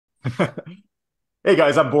Hey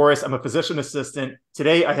guys, I'm Boris. I'm a physician assistant.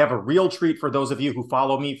 Today I have a real treat for those of you who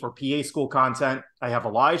follow me for PA school content. I have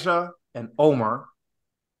Elijah and Omer.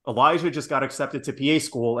 Elijah just got accepted to PA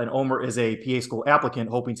school, and Omer is a PA school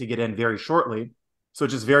applicant hoping to get in very shortly. So,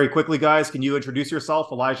 just very quickly, guys, can you introduce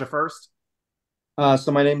yourself? Elijah first.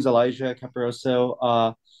 So my name's Elijah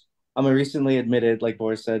Caparoso. I'm a recently admitted, like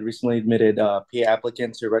Boris said, recently admitted PA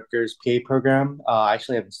applicant to Rutgers PA program. I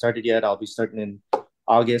actually haven't started yet. I'll be starting in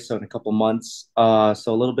August, so in a couple months. So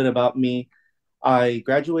a little bit about me. I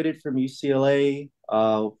graduated from UCLA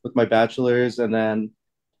with my bachelor's, and then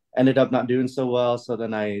ended up not doing so well. So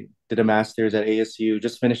then I did a master's at ASU.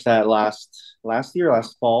 Just finished that last year,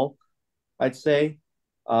 last fall, I'd say.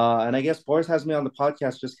 And I guess Boris has me on the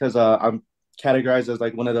podcast just because I'm categorized as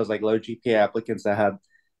like one of those like low GPA applicants that have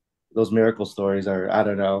those miracle stories, or I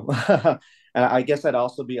don't know. And I guess I'd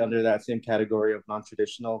also be under that same category of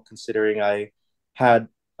non-traditional, considering I had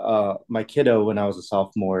my kiddo when I was a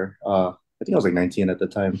sophomore. I think I was like 19 at the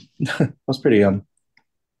time. I was pretty young.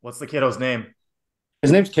 What's the kiddo's name?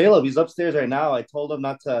 His name's Caleb. He's upstairs right now. I told him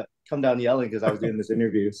not to come down yelling because I was doing this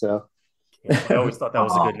interview. So Caleb. I always thought that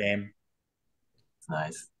was a good Oh, name. it's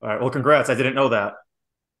nice. All right. Well, congrats. I didn't know that.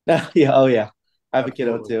 yeah, oh yeah, I have a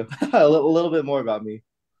kiddo Absolutely. too. A little bit more about me.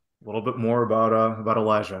 A little bit more about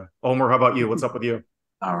Elijah. Omer, how about you? What's up with you?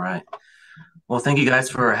 All right. Well, thank you guys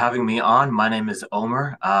for having me on. My name is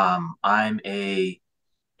Omer. I'm a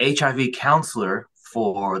HIV counselor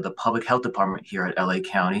for the public health department here at LA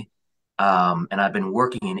County. And I've been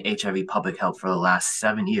working in HIV public health for the last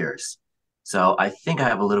 7 years. So I think I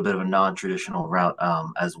have a little bit of a non-traditional route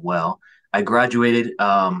as well. I graduated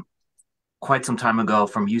quite some time ago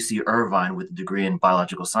from UC Irvine with a degree in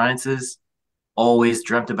biological sciences. Always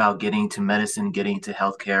dreamt about getting to medicine, getting to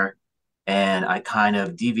healthcare. And I kind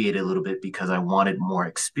of deviated a little bit because I wanted more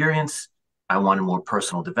experience. I wanted more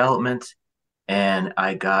personal development. And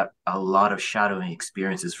I got a lot of shadowing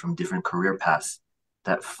experiences from different career paths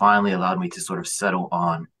that finally allowed me to sort of settle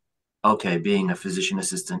on okay, being a physician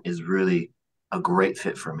assistant is really a great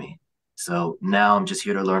fit for me. So now I'm just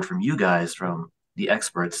here to learn from you guys, from the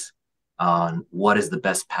experts, on what is the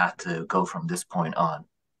best path to go from this point on.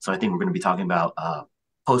 So I think we're going to be talking about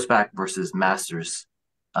post-bac versus masters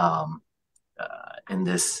um, in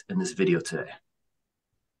this video today.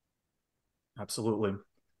 Absolutely.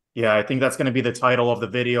 Yeah, I think that's going to be the title of the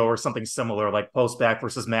video or something similar, like post-bac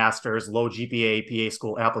versus masters, low GPA, PA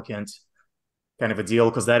school applicant kind of a deal,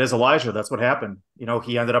 because that is Elijah. That's what happened.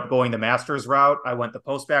 He ended up going the master's route. I went the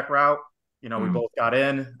post-bac route. We Mm. both got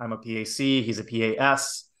in. I'm a PAC. He's a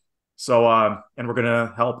PAS. So, and we're going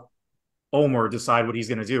to help Omer decide what he's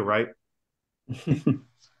going to do, right?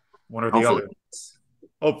 One or the Hopefully. other,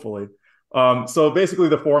 hopefully. So basically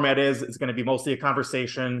the format is it's going to be mostly a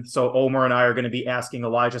conversation. So Omer and I are going to be asking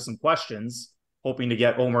Elijah some questions, hoping to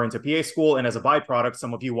get Omer into PA school. And as a byproduct,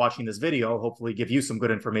 some of you watching this video, hopefully give you some good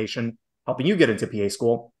information, helping you get into PA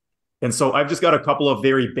school. And so I've just got a couple of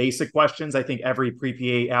very basic questions I think every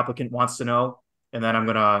pre-PA applicant wants to know. And then I'm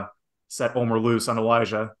going to set Omer loose on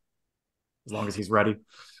Elijah as long as he's ready.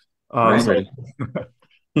 I'm Right. So ready.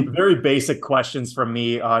 very basic questions from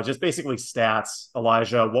me, just basically stats.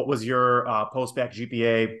 Elijah, what was your post-bac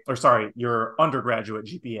GPA, or sorry, your undergraduate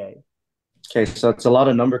GPA? Okay, so it's a lot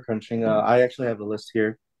of number crunching. I actually have the list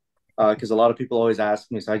here because a lot of people always ask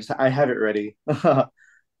me, so I have it ready.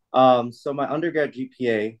 So my undergrad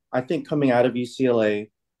GPA, I think coming out of UCLA,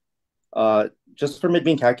 just from it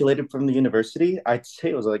being calculated from the university, I'd say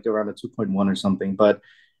it was like around a 2.1 or something. But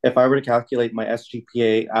if I were to calculate my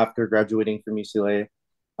SGPA after graduating from UCLA,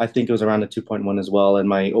 I think it was around a 2.1 as well, and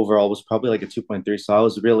my overall was probably like a 2.3. So I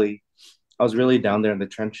was really down there in the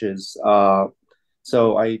trenches.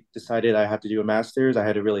 So I decided I had to do a master's. I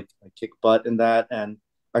had to really kick butt in that, and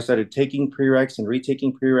I started taking prereqs and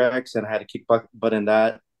retaking prereqs, and I had to kick butt in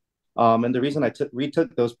that. And the reason I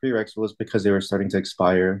retook those prereqs was because they were starting to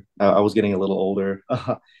expire. I was getting a little older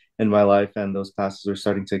in my life, and those classes were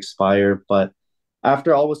starting to expire. But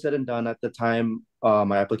after all was said and done, at the time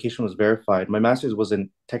my application was verified. My master's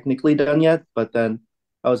wasn't technically done yet, but then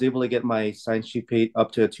I was able to get my science GPA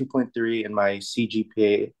up to a 2.3 and my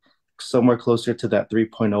CGPA somewhere closer to that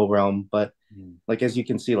 3.0 realm. But like as you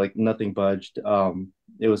can see, like nothing budged.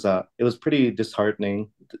 It was pretty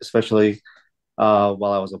disheartening, especially while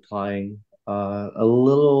I was applying. A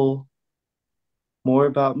little more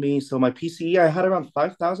about me. So my PCE, I had around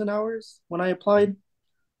 5,000 hours when I applied.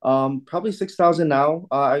 Probably 6,000 now.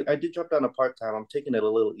 I did drop down to part time. I'm taking it a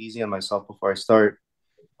little easy on myself before I start.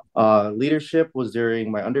 Leadership was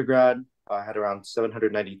during my undergrad. I had around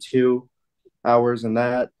 792 hours in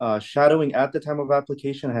that. Shadowing at the time of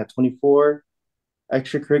application, I had 24.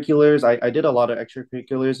 extracurriculars. I did a lot of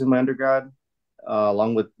extracurriculars in my undergrad,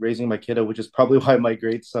 along with raising my kiddo, which is probably why my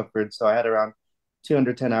grades suffered. So I had around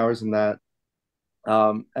 210 hours in that.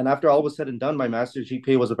 And after all was said and done, my master's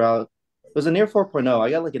GPA was a near 4.0. I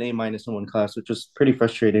got like an A minus in one class, which was pretty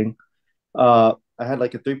frustrating. I had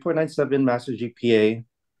like a 3.97 master's GPA.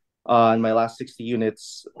 And my last 60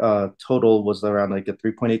 units total was around like a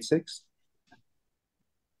 3.86.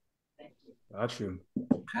 Got you.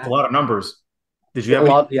 It's a Okay. lot of numbers. Did you A have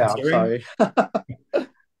any lot, yeah, I'm volunteering? sorry.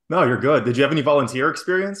 No, you're good. Did you have any volunteer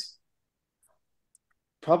experience?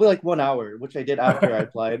 Probably like 1 hour, which I did after I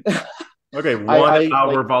applied. Okay, I 1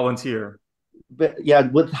 hour like, volunteer. but yeah,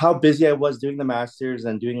 with how busy I was doing the masters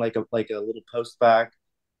and doing like a little post back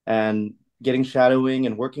and getting shadowing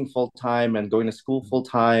and working full time and going to school full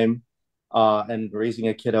time, and raising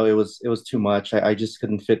a kiddo, it was too much. I just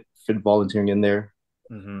couldn't fit volunteering in there.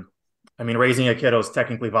 Hmm. I mean, raising a kiddo is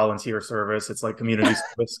technically volunteer service. It's like community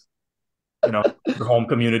service, your home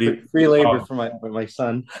community. Free labor Um, for my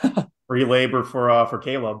son. free labor for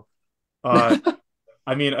Caleb. Uh,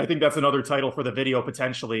 I mean, I think that's another title for the video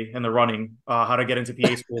potentially in the running. How to get into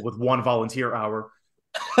PA school with 1 volunteer hour.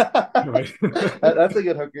 Right. That's a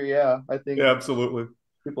good hooker. Yeah, I think Yeah, absolutely.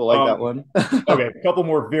 people like that Um, one. okay, a couple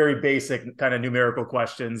more very basic kind of numerical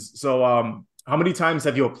questions. So, how many times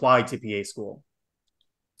have you applied to PA school?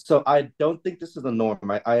 So I don't think this is the norm.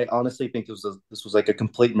 I honestly think this was like a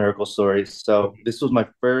complete miracle story. So this was my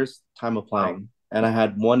first time Wow. applying, and I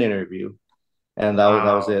had one interview, and that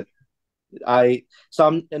was Wow. it.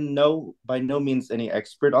 I'm in no by no means any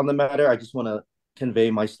expert on the matter. I just want to convey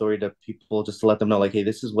my story to people just to let them know, like, hey,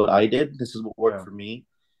 this is what I did. This is what worked Yeah. for me,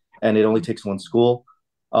 and it only takes one school.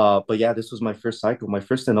 But yeah, this was my first cycle, my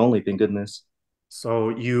first and only. Thank goodness. So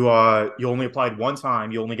you only applied one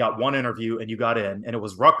time, you only got one interview and you got in, and it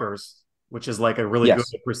was Rutgers, which is like a really good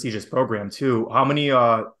Yes. prestigious program too. How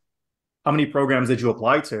many programs did you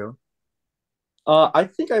apply to? I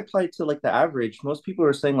think I applied to like the average. Most people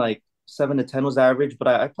were saying like 7 to 10 was average, but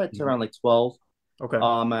I applied to Mhm. around like 12. Okay.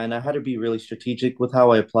 And I had to be really strategic with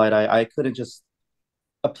how I applied. I couldn't just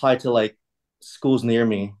apply to like schools near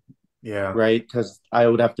me, Yeah. right? Because I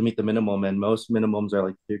would have to meet the minimum, and most minimums are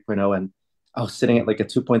like 3.0, and I was sitting at like a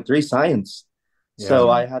 2.3 science. Yeah. So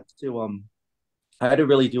I had to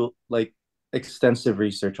really do like extensive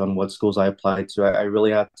research on what schools I applied to. I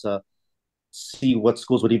really had to see what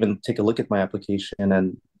schools would even take a look at my application.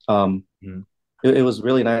 And um, Mhm. it was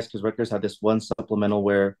really nice because Rutgers had this one supplemental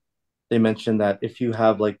where they mentioned that if you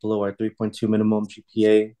have like below our 3.2 minimum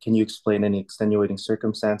GPA, can you explain any extenuating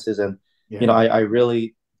circumstances? And, Yeah. I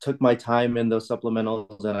really took my time in those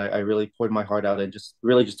supplementals, and I really poured my heart out and just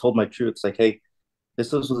really just told my truth. It's like, hey,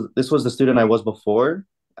 this was the student I was before.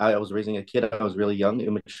 I was raising a kid. I was really young,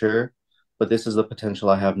 immature, but this is the potential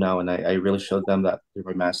I have now. And I really showed them that through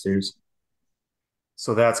my master's.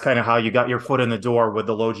 So that's kind of how you got your foot in the door with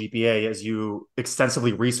the low GPA, as you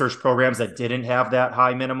extensively researched programs that didn't have that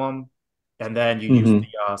high minimum, and then you used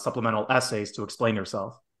Mm-hmm. the supplemental essays to explain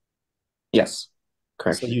yourself. Yes, So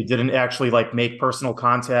correct. you didn't actually like make personal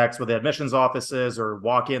contacts with the admissions offices or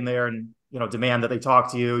walk in there and demand that they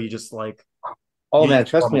talk to you. You just like Oh you man, used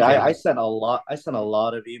trust normal me, I channels. sent a lot. I sent a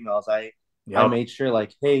lot of emails. I Yep. made sure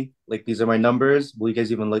like, hey, like these are my numbers. Will you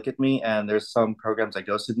guys even look at me? And there's some programs that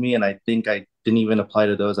ghosted me, and I think I didn't even apply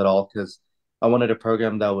to those at all because I wanted a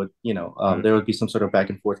program that would, there would be some sort of back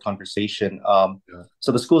and forth conversation. Yeah.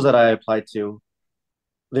 So the schools that I applied to,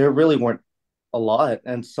 there really weren't a lot,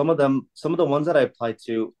 and some of the ones that I applied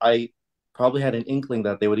to, I probably had an inkling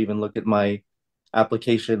that they would even look at my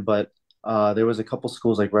application, but there was a couple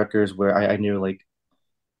schools like Rutgers where I knew like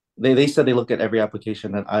they said they look at every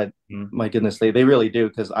application, and Mhm. my goodness, they really do,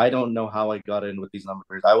 because I don't know how I got in with these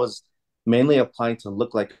numbers. I was mainly applying to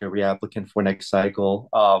look like a reapplicant for next cycle.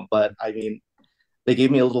 But I mean, they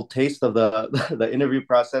gave me a little taste of the the interview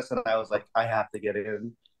process, and I was like, I have to get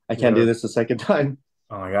in. I can't Yeah. do this a second time.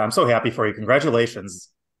 Oh my God. I'm so happy for you.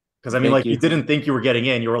 Congratulations. Because I mean, Thank like you you. didn't think you were getting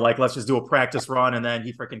in. You were like, let's just do a practice run and then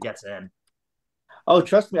he freaking gets in. Oh,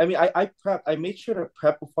 trust me. I mean, I made sure to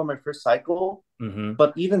prep before my first cycle, Hmm.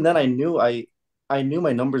 but even then, I knew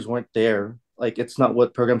my numbers weren't there. Like it's not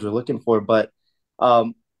what programs are looking for. But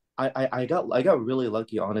um, I got really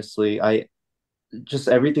lucky, honestly. I just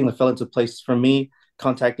everything that fell into place for me.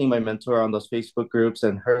 Contacting my mentor on those Facebook groups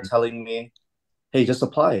and her telling me, "Hey, just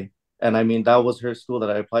apply." And I mean, that was her school that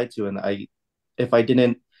I applied to, and if I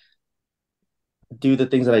didn't do the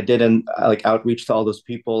things that I did and like outreach to all those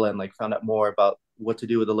people and like found out more about what to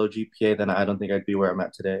do with a low GPA, then I don't think I'd be where I'm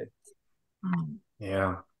at today.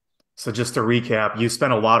 Yeah. So just to recap, you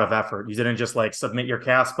spent a lot of effort. You didn't just like submit your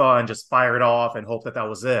CASPA and just fire it off and hope that that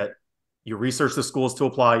was it. You research the schools to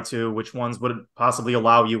apply to, which ones would possibly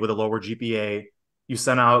allow you with a lower GPA. You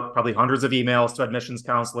sent out probably hundreds of emails to admissions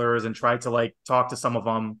counselors and tried to like talk to some of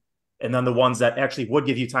them. And then the ones that actually would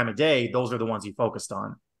give you time of day, those are the ones you focused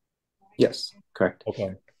on. Yes, correct.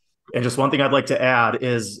 Okay. And just one thing I'd like to add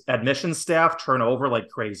is admissions staff turn over like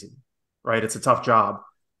crazy, right? It's a tough job.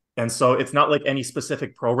 And so it's not like any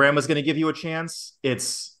specific program is going to give you a chance.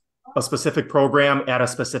 It's a specific program at a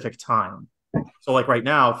specific time. So like right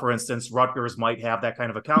now, for instance, Rutgers might have that kind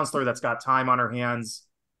of a counselor that's got time on her hands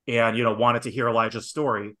and, wanted to hear Elijah's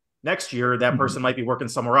story. Next year, that person might be working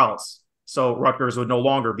somewhere else. So Rutgers would no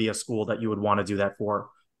longer be a school that you would want to do that for.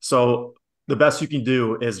 So the best you can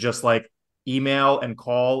do is just like email and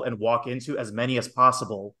call and walk into as many as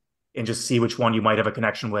possible and just see which one you might have a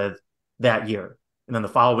connection with that year. And then the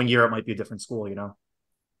following year, it might be a different school,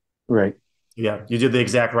 Right. Yeah, you did the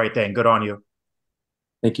exact right thing. Good on you.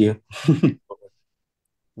 Thank you.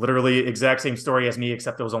 Literally exact same story as me,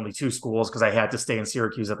 except it was only 2 schools because I had to stay in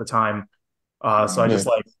Syracuse at the time. So I just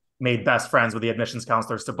like made best friends with the admissions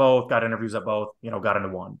counselors to both, got interviews at both, got into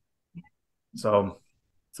one. So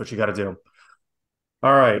that's what you got to do.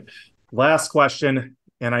 All right. Last question.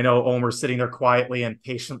 And I know Omer's sitting there quietly and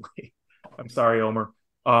patiently. I'm sorry, Omer.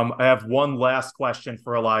 I have one last question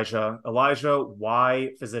for Elijah. Elijah,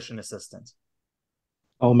 why physician assistant?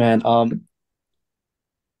 Oh man,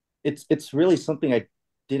 it's really something I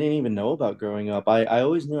didn't even know about growing up. I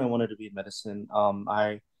always knew I wanted to be in medicine.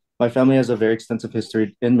 My family has a very extensive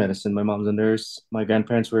history in medicine. My mom's a nurse. My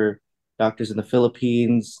grandparents were doctors in the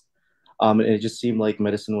Philippines. And it just seemed like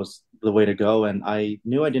medicine was the way to go. And I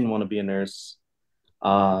knew I didn't want to be a nurse.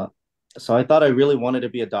 Uh, so I thought I really wanted to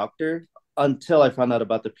be a doctor until I found out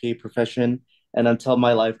about the PA profession and until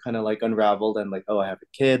my life kind of like unraveled and like, oh, I have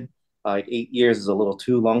a kid. Like 8 years is a little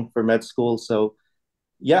too long for med school. So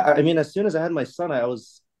yeah, I mean, as soon as I had my son,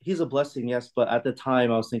 he's a blessing, yes. But at the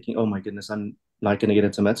time I was thinking, oh my goodness, I'm not going to get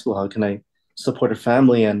into med school. How can I support a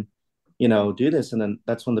family and, do this? And then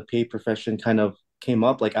that's when the PA profession kind of came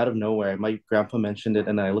up like out of nowhere. My grandpa mentioned it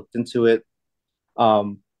and I looked into it.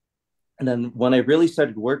 Um, and then when I really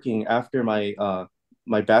started working after my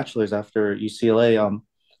bachelor's after UCLA,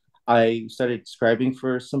 I started scribing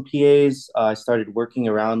for some PAs. I started working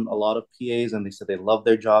around a lot of PAs, and they said they loved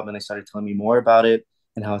their job, and they started telling me more about it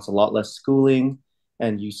and how it's a lot less schooling,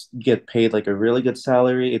 and you get paid like a really good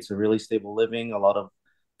salary. It's a really stable living. A lot of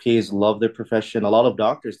PAs love their profession. A lot of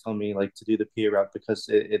doctors tell me like to do the PA route because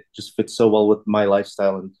it just fits so well with my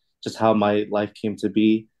lifestyle and just how my life came to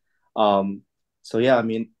be. Um, so yeah, I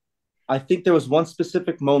mean, I think there was one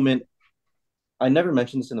specific moment. I never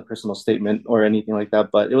mentioned this in a personal statement or anything like that,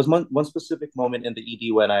 but it was one specific moment in the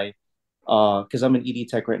ED when because I'm an ED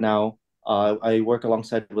tech right now. I work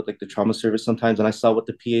alongside with like the trauma service sometimes, and I saw what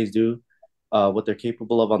the PAs do, what they're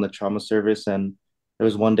capable of on the trauma service. And there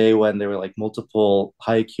was one day when there were like multiple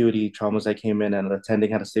high acuity traumas that came in, and the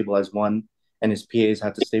attending had to stabilize one, and his PAs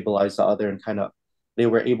had to stabilize the other, and kind of they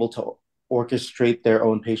were able to orchestrate their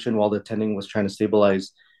own patient while the attending was trying to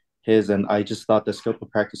stabilize his. And I just thought the scope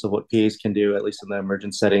of practice of what PAs can do, at least in the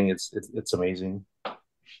emergent setting, it's amazing.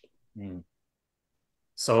 Hmm.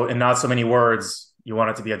 So in not so many words, you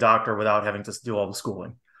wanted to be a doctor without having to do all the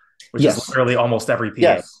schooling, which is Yes. literally almost every PA,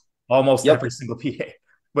 Yes. almost Yep. every single PA.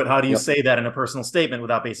 But how do you Yep. say that in a personal statement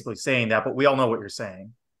without basically saying that? But we all know what you're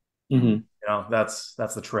saying. Mm-hmm. That's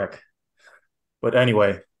the trick. But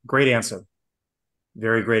anyway, great answer.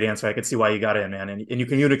 Very great answer. I could see why you got in, man. And you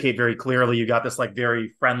communicate very clearly. You got this like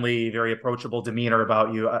very friendly, very approachable demeanor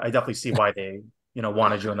about you. I definitely see why they,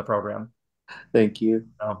 wanted you in the program. Thank you.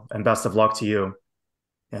 And best of luck to you.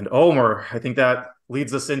 And Omer, I think that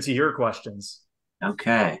leads us into your questions.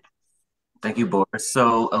 Okay. Thank you, Boris.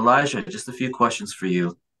 So, Elijah, just a few questions for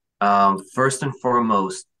you. First and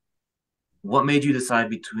foremost, what made you decide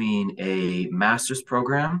between a master's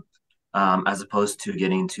program as opposed to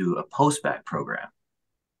getting to a post-bac program?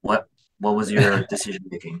 What what was your decision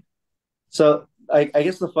making? So I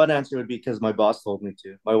guess the fun answer would be because my boss told me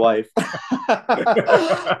to, my wife.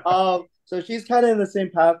 So she's kind of in the same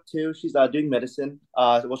path too. She's doing medicine.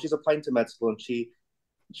 Well, she's applying to med school, and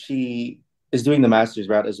she is doing the master's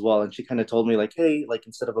route as well. And she kind of told me like, hey, like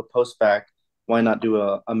instead of a post bac, why not do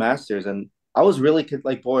a master's? And I was really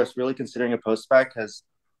like Boris, really considering a post bac because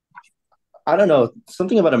I don't know,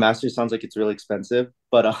 something about a master's sounds like it's really expensive,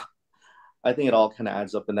 but I think it all kind of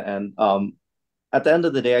adds up in the end. At the end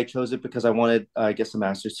of the day, I chose it because I wanted, I guess, a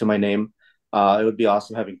master's to my name. It would be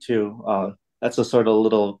awesome having two. That's a sort of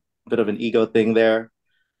little bit of an ego thing there.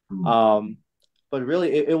 Hmm. But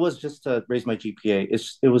really, it was just to raise my GPA.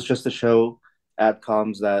 It was just to show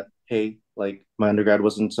adcoms that, hey, like my undergrad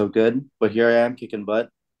wasn't so good, but here I am kicking butt.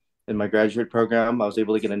 in my graduate program. I was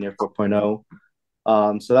able to get a near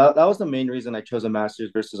 4.0. So that was the main reason I chose a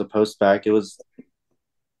master's versus a post-bac. It was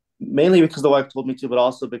mainly because the wife told me to, but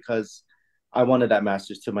also because I wanted that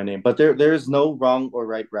master's to my name. But there is no wrong or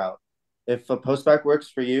right route. If a post-bac works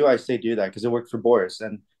for you, I say do that because it worked for Boris.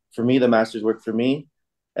 And for me, the master's worked for me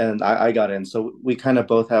and I got in. So we kind of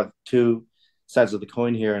both have two sides of the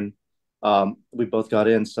coin here and we both got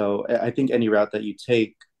in. So I think any route that you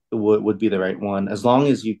take would be the right one. As long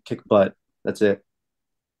as you kick butt, that's it.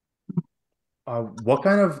 What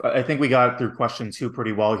kind of, I think we got through question two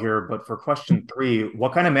pretty well here, but for question three,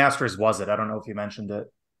 what kind of master's was it? I don't know if you mentioned it.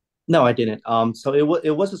 No, I didn't. So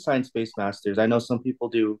it was a science-based master's. I know some people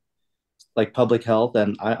do like public health,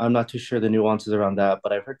 and I'm not too sure the nuances around that,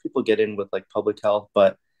 but I've heard people get in with like public health.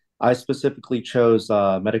 But I specifically chose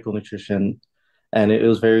medical nutrition, and it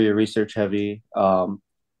was very research heavy.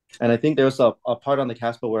 And I think there was a part on the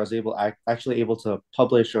CASPA where I was actually able to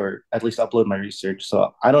publish or at least upload my research.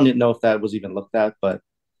 So I don't even know if that was even looked at, but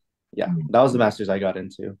yeah, that was the master's I got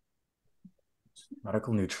into.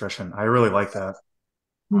 Medical nutrition. I really like that.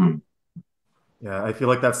 Hmm. Yeah, I feel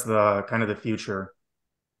like that's the kind of the future.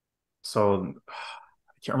 So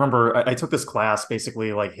I can't remember. I took this class,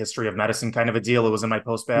 basically like history of medicine kind of a deal. It was in my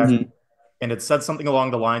post-bac, Hmm. and it said something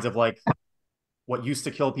along the lines of like what used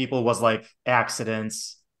to kill people was like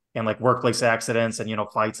accidents and like workplace accidents and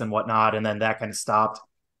fights and whatnot, and then that kind of stopped.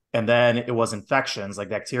 And then it was infections like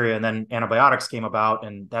bacteria, and then antibiotics came about,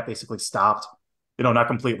 and that basically stopped. Not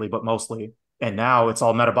completely, but mostly. And now it's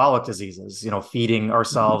all metabolic diseases. Feeding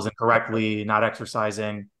ourselves incorrectly, not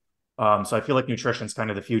exercising. So I feel like nutrition is kind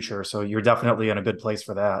of the future. So you're definitely in a good place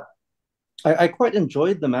for that. I quite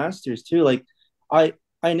enjoyed the masters too. Like I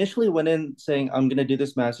I initially went in saying I'm gonna do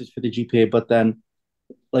this masters for the GPA, but then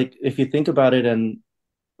like if you think about it and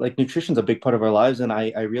like nutrition's a big part of our lives, and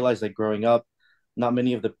I realized like growing up, not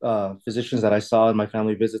many of the physicians that I saw in my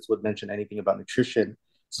family visits would mention anything about nutrition.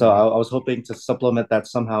 So Mhm. I was hoping to supplement that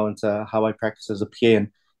somehow into how I practice as a PA, and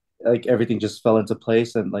like everything just fell into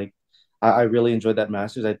place. And like I really enjoyed that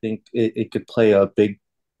master's. I think it could play a big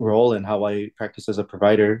role in how I practice as a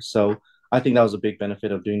provider. So I think that was a big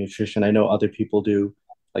benefit of doing nutrition. I know other people do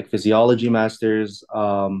like physiology masters,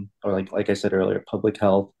 or like I said earlier, public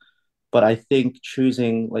health. But I think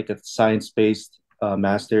choosing like a science-based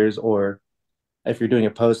master's, or if you're doing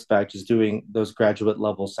a post-bac, just doing those graduate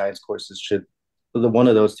level science courses should the one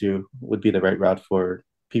of those two would be the right route for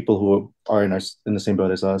people who are in the same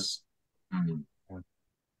boat as us. Hmm.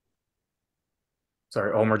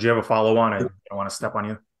 Sorry, Omer, do you have a follow on? I don't want to step on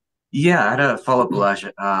you. Yeah, I had a follow-up,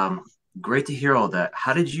 Elijah. Great to hear all that.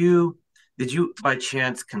 How did you by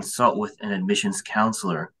chance consult with an admissions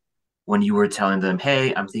counselor when you were telling them,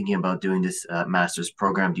 hey, I'm thinking about doing this master's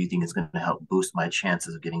program? Do you think it's going to help boost my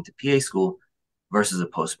chances of getting to PA school versus a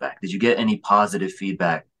post-bac? Did you get any positive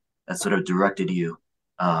feedback that sort of directed you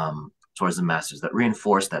towards the master's that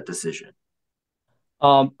reinforced that decision?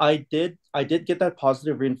 I did get that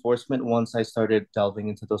positive reinforcement once I started delving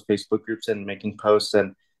into those Facebook groups and making posts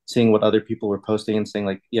and seeing what other people were posting and saying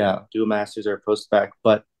like, yeah, do a master's or a post-bac.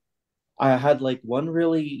 But I had like one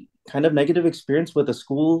really kind of negative experience with a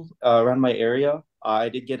school around my area. I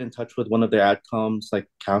did get in touch with one of their adcoms, like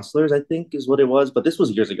counselors, I think is what it was, but this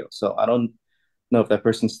was years ago, so I don't know if that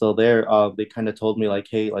person's still there. They kind of told me like,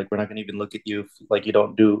 hey, like we're not gonna even look at you if, like you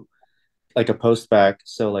don't do like a post back.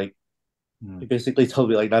 So like he Hmm. basically told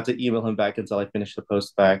me like not to email him back until I finish the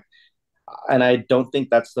post back, and I don't think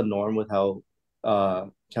that's the norm with how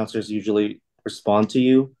counselors usually respond to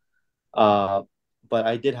you. Uh, but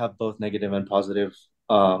I did have both negative and positive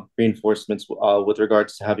reinforcements with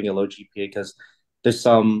regards to having a low GPA because there's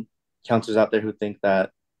some counselors out there who think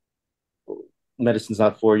that medicine's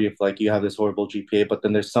not for you if like you have this horrible GPA, but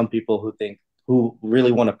then there's some people who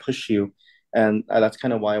really want to push you, and that's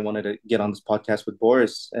kind of why I wanted to get on this podcast with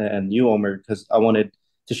Boris and you, Omer, because I wanted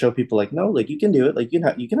to show people like no, like you can do it, like you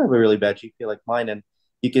can have a really bad GPA like mine, and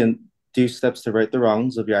you can do steps to right the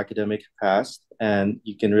wrongs of your academic past, and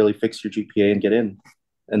you can really fix your GPA and get in,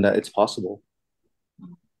 and that it's possible.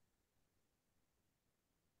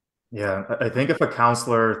 Yeah, I think if a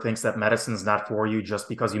counselor thinks that medicine's not for you just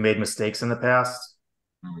because you made mistakes in the past,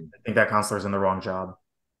 I think that counselor's in the wrong job.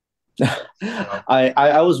 Yeah.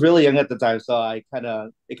 I was really young at the time, so I kind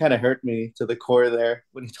of it kind of hurt me to the core there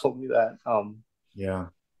when he told me that. Yeah.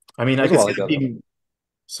 I mean, It I was a could while see them ago though. being,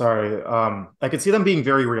 sorry, I could see them being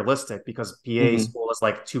very realistic because PA Hmm. school is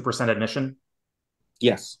like 2% admission.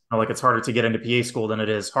 Yes. Like it's harder to get into PA school than it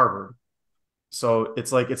is Harvard. So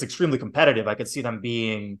it's like it's extremely competitive. I could see them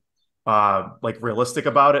being like realistic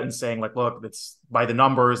about it and saying like, look, it's by the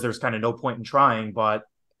numbers, there's kind of no point in trying, but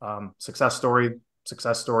success story.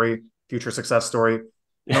 success story, future success story.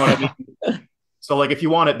 You know what I mean? So like if you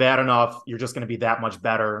want it bad enough, you're just going to be that much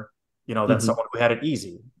better, than Mhm. someone who had it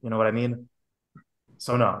easy. You know what I mean?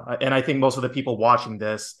 So no, and I think most of the people watching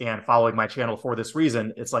this and following my channel for this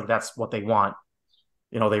reason, it's like that's what they want.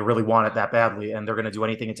 They really want it that badly, and they're going to do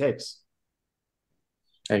anything it takes.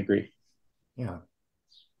 I agree. Yeah.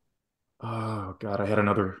 Oh God, I had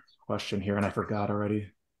another question here and I forgot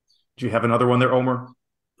already. Do you have another one there, Omer?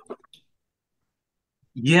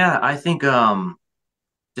 Yeah, I think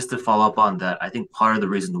just to follow up on that, I think part of the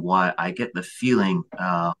reason why I get the feeling,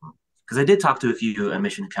 because I did talk to a few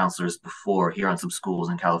admission counselors before here on some schools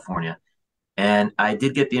in California, and I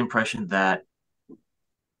did get the impression that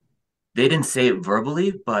they didn't say it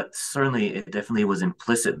verbally, but certainly it definitely was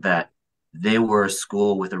implicit that they were a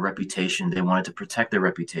school with a reputation. They wanted to protect their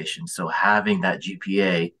reputation. So having that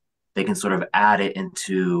GPA, they can sort of add it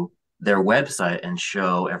into their website and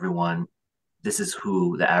show everyone this is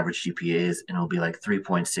who the average GPA is, and it'll be like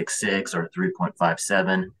 3.66 or 3.57.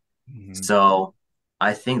 Mm-hmm. So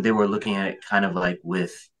I think they were looking at it kind of like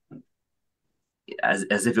with as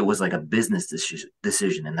if it was like a business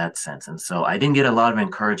decision in that sense. And so I didn't get a lot of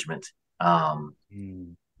encouragement. Um,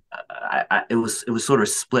 Mm-hmm. it was sort of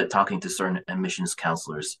split talking to certain admissions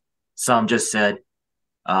counselors. Some just said,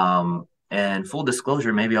 and full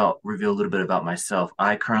disclosure, maybe I'll reveal a little bit about myself.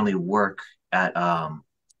 I currently work at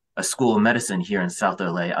a school of medicine here in South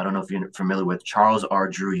LA. I don't know if you're familiar with Charles R.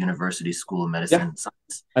 Drew University School of Yeah, Medicine.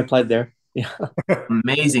 Science. I applied there. Yeah.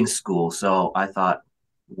 Amazing school. So I thought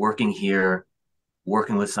working here,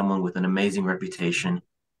 working with someone with an amazing reputation,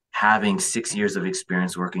 having 6 years of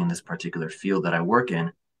experience working in this particular field that I work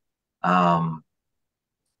in, um,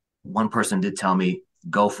 one person did tell me,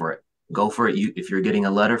 go for it. Go for it. If you're getting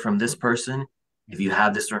a letter from this person, if you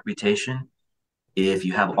have this reputation, if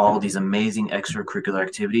you have all these amazing extracurricular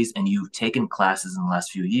activities and you've taken classes in the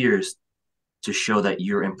last few years to show that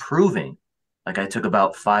you're improving. Like I took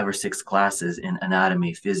about 5 or 6 classes in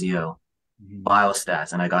anatomy, physio, Mm-hmm.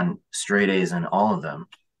 biostats, and I got straight A's in all of them.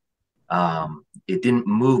 It didn't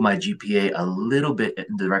move my GPA a little bit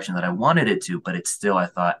in the direction that I wanted it to, but it's still, I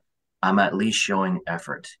thought, I'm at least showing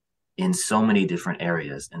effort in so many different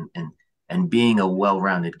areas and being a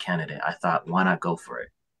well-rounded candidate. I thought, why not go for it?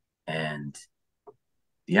 And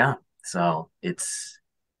yeah, so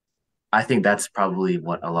I think that's probably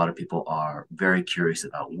what a lot of people are very curious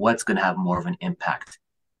about. What's going to have more of an impact?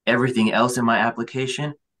 Everything else in my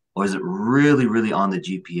application, or is it really, really on the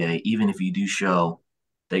GPA, even if you do show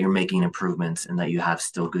that you're making improvements and that you have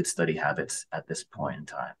still good study habits at this point in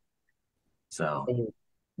time? So,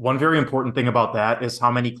 One very important thing about that is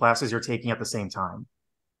how many classes you're taking at the same time.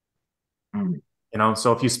 mm,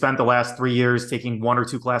 So if you spent the last 3 years taking one or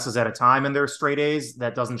two classes at a time and they're straight A's,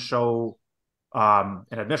 that doesn't show an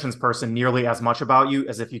admissions person nearly as much about you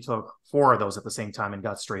as if you took four of those at the same time and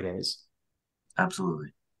got straight A's.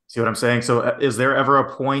 absolutely. See what I'm saying? So is there ever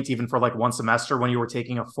a point, even for like one semester, when you were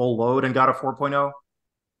taking a full load and got a 4.0?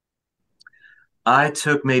 I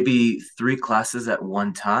took maybe 3 classes at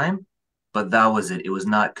one time, but that was it. It was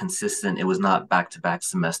not consistent. It was not back-to-back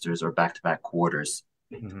semesters or back-to-back quarters.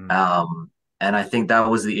 Mm-hmm. Um, and I think that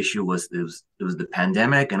was the issue was it was the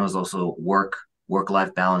pandemic and it was also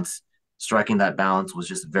work-life balance. Striking that balance was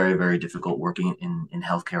just very, very difficult working in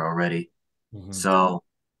healthcare already. Mm-hmm. So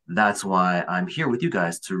that's why I'm here with you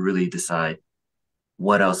guys to really decide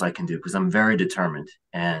what else I can do because I'm very determined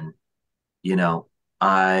and you know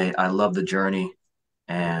I love the journey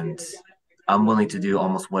and I'm willing to do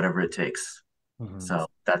almost whatever it takes. Mm-hmm. So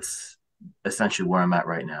that's essentially where I'm at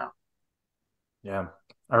right now. Yeah,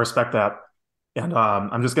 I respect that. And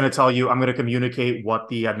I'm just going to tell you, I'm going to communicate what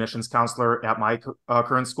the admissions counselor at my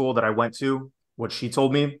current school that I went to, what she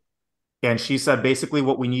told me. And she said basically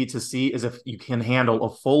what we need to see is if you can handle a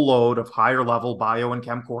full load of higher level bio and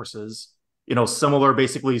chem courses, similar,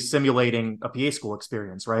 basically simulating a PA school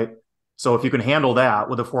experience, right? So if you can handle that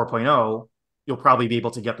with a 4.0, you'll probably be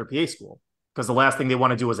able to get through PA school because the last thing they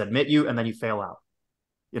want to do is admit you and then you fail out.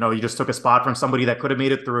 You just took a spot from somebody that could have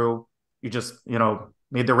made it through. You just,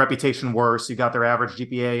 made their reputation worse. You got their average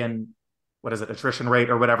GPA and what is it, attrition rate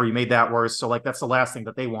or whatever. You made that worse. So like that's the last thing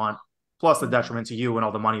that they want, plus the detriment to you and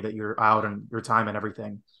all the money that you're out and your time and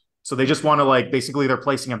everything. So they just want to like basically they're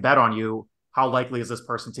placing a bet on you. How likely is this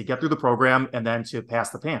person to get through the program and then to pass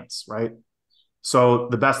the pants, right? So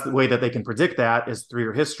the best way that they can predict that is through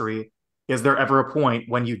your history. Is there ever a point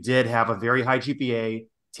when you did have a very high GPA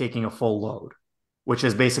taking a full load, which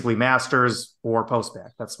is basically masters or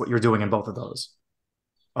post-bac? That's what you're doing in both of those.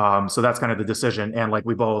 So that's kind of the decision. And like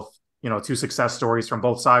we both, two success stories from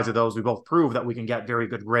both sides of those, we both prove that we can get very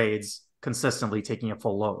good grades consistently taking a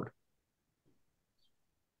full load.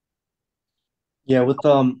 Yeah,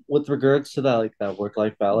 with regards to that like that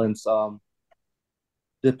work-life balance,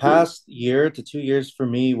 the past year to 2 years for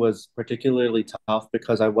me was particularly tough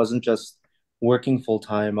because I wasn't just working full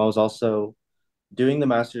time. I was also doing the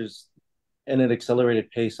master's in an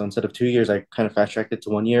accelerated pace. So instead of 2 years, I kind of fast tracked it to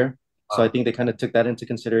 1 year. So I think they kind of took that into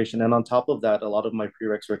consideration. And on top of that, a lot of my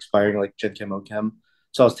prereqs were expiring, like Gen Chem, OChem.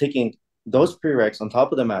 So I was taking those prereqs on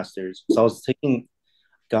top of the master's. So I was taking,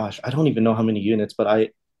 gosh, I don't even know how many units, but I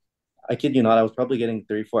kid you not, I was probably getting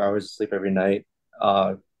 3, 4 hours of sleep every night.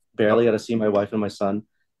 Uh, Barely got to see my wife and my son.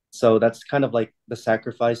 So that's kind of like the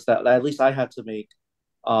sacrifice that at least I had to make.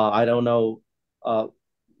 I don't know uh,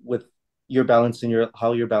 with your balance in your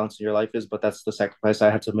how your balance in your life is, but that's the sacrifice I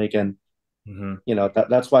had to make. And Mhm.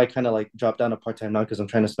 that's why I kind of like dropped down to part time now because I'm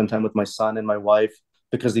trying to spend time with my son and my wife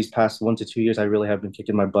because these past 1 to 2 years I really have been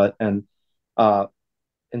kicking my butt. Uh,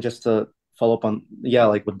 and just to follow up on, yeah,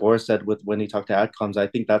 like what Boris said with when he talked to adcoms, I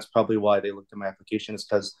think that's probably why they looked at my application is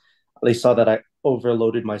because they saw that I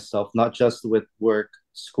overloaded myself, not just with work,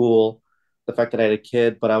 school, the fact that I had a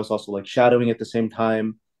kid, but I was also like shadowing at the same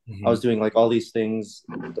time. I was Mhm. doing like all these things.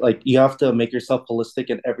 Like you have to make yourself holistic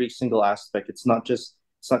in every single aspect. It's not just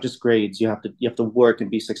grades. You have to work and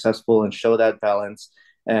be successful and show that balance.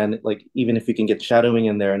 And like even if you can get shadowing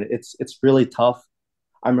in there, and it's really tough.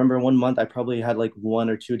 I remember 1 month I probably had like 1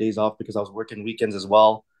 or 2 days off because I was working weekends as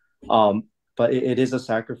well. But it is a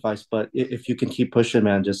sacrifice. But if you can keep pushing,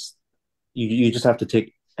 man, just you just have to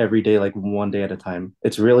take every day like one day at a time.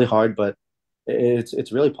 It's really hard, but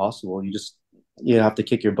it's really possible. You have to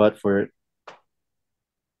kick your butt for it.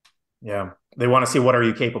 Yeah. They want to see what are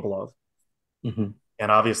you capable of. Mm-hmm.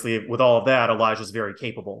 And obviously, with all of that, Elijah's very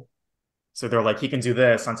capable. So they're like, he can do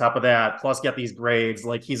this on top of that, plus get these grades.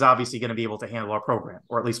 Like he's obviously going to be able to handle our program,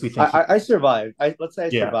 or at least we I, think he. I I survived. Let's say I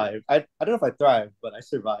Yeah, survived. I don't know if I thrived, but I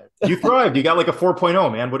survived. you thrived. You got like a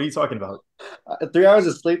 4.0, man. What are you talking about? 3 hours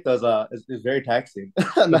of sleep does is very taxing.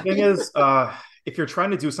 The thing is, if you're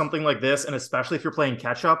trying to do something like this, and especially if you're playing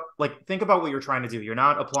catch up, like think about what you're trying to do. You're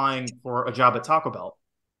not applying for a job at Taco Bell.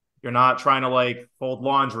 You're not trying to like fold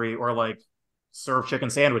laundry or like serve chicken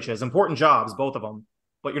sandwiches. Important jobs, both of them.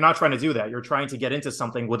 But you're not trying to do that. You're trying to get into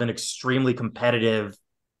something with an extremely competitive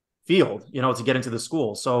field, to get into the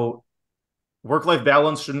school. So work life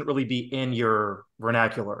balance shouldn't really be in your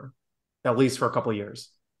vernacular, at least for a couple of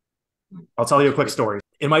years. I'll tell you a quick story.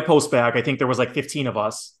 In my post back, I think there was like 15 of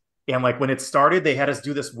us. And like when it started, they had us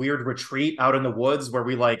do this weird retreat out in the woods where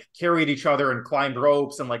we like carried each other and climbed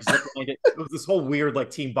ropes and like zip lined it. It was this whole weird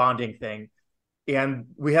like team bonding thing. And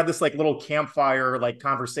we had this like little campfire like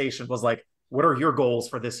conversation was like, what are your goals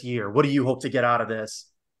for this year? What do you hope to get out of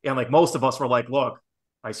this? And like most of us were like, look,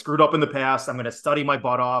 I screwed up in the past. I'm going to study my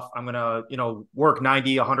butt off. I'm going to, work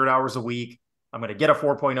 90, 100 hours a week. I'm going to get a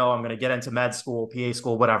 4.0. I'm going to get into med school, PA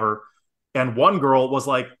school, whatever. And one girl was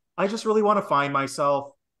like, I just really want to find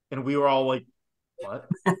myself. And we were all like, what?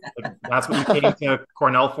 Like, that's what you came to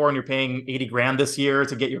Cornell for, and you're paying 80 grand this year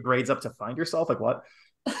to get your grades up to find yourself? Like, what?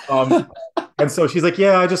 Um, and so she's like,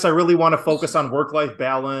 yeah, I really want to focus on work-life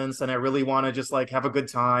balance, and I really want to just like have a good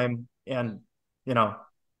time. And, you know,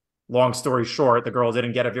 long story short, the girl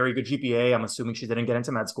didn't get a very good GPA. I'm assuming she didn't get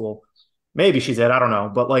into med school. Maybe she did. I don't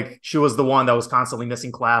know. But like she was the one that was constantly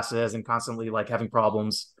missing classes and constantly like having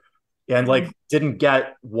problems and like didn't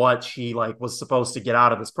get what she like was supposed to get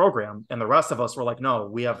out of this program. And the rest of us were like, no,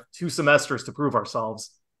 we have 2 semesters to prove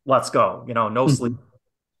ourselves. Let's go. No sleep, Mhm.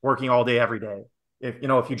 working all day, every day.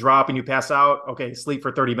 If you drop and you pass out, okay, sleep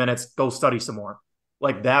for 30 minutes, go study some more.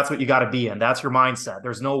 Like that's what you got to be in. That's your mindset.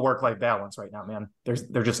 There's no work-life balance right now, man.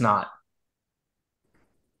 They're just not.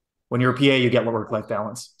 When you're a PA, you get work-life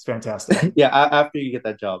balance. It's fantastic. Yeah, after you get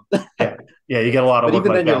that job. Yeah. Yeah, you get a lot of But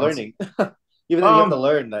even work-life then, you're balance. learning. Even then, you have to Um,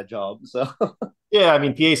 learn that job. So, yeah, I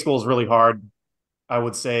mean, PA school is really hard. I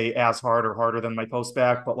would say as hard or harder than my post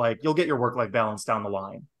back, but like you'll get your work life balance down the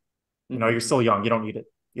line. You're mhm. still young. You don't need it.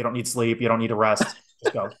 You don't need sleep. You don't need to rest.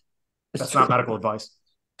 Just go. It's That's not true. medical advice.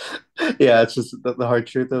 Yeah, it's just the hard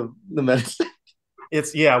truth of the medicine.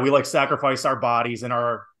 It's, yeah, we like sacrifice our bodies and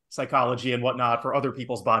our psychology and whatnot for other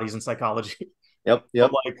people's bodies and psychology. Yep, But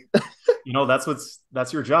yep. like,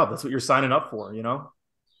 that's your job. That's what you're signing up for.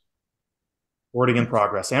 Wording in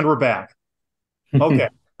progress. And we're back. Okay.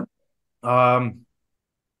 Um,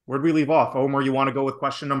 where'd we leave off? Omar, you want to go with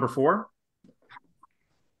question number 4?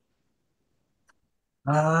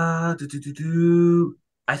 Do, do, do, do.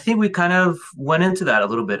 I think we kind of went into that a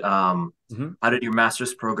little bit. Mm-hmm. How did your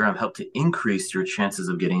master's program help to increase your chances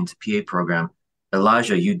of getting into PA program?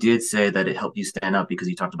 Elijah, you did say that it helped you stand up because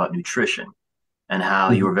you talked about nutrition and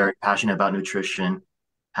how you were Mhm. very passionate about nutrition,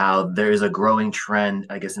 how there is a growing trend,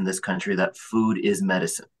 I guess, in this country that food is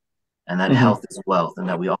medicine. and that Hmm. health is wealth, and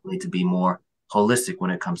that we all need to be more holistic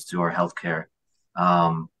when it comes to our healthcare.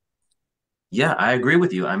 Um, yeah, I agree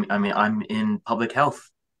with you. I mean, I'm in public health,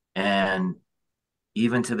 and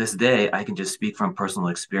even to this day, I can just speak from personal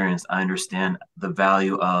experience. I understand the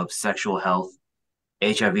value of sexual health,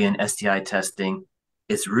 HIV and STI testing.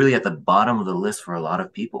 It's really at the bottom of the list for a lot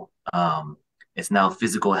of people. It's now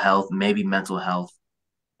physical health, maybe mental health.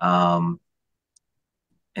 Um,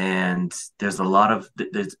 and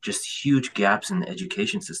there's just huge gaps in the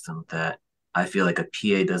education system that I feel like a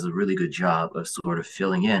PA does a really good job of sort of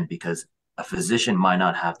filling in, because a physician might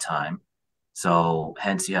not have time. So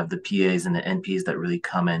hence you have the PAs and the NPs that really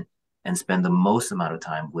come in and spend the most amount of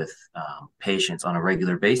time with patients on a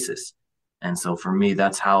regular basis. And so for me,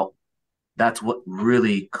 that's what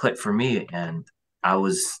really clicked for me. And I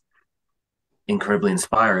was incredibly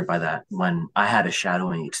inspired by that when I had a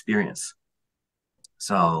shadowing experience.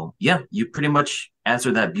 So yeah, you pretty much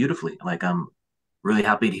answered that beautifully. Like, I'm really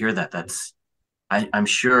happy to hear that. I'm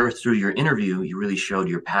sure through your interview, you really showed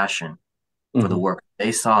your passion for the Hmm. work.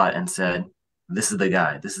 They saw it and said, "This is the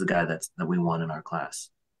guy. This is the guy that we want in our class."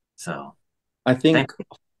 So I thank think you.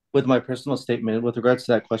 with my personal statement with regards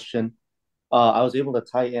to that question, I was able to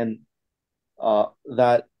tie in uh,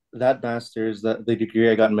 that that master's, the degree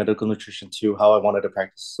I got in medical nutrition to how I wanted to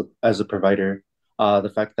practice as a provider.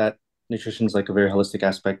 The fact that nutrition is like a very holistic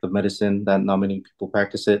aspect of medicine that not many people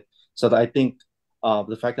practice it. So that I think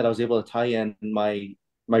the fact that I was able to tie in my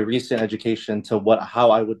recent education to what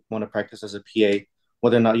how I would want to practice as a PA,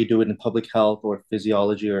 whether or not you do it in public health or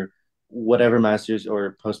physiology or whatever master's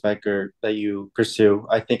or postbac or that you pursue,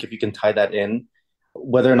 I think if you can tie that in,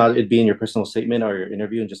 whether or not it be in your personal statement or your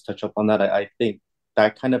interview and just touch up on that, I think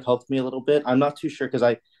that kind of helped me a little bit. I'm not too sure because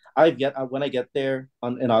I've yet when I get there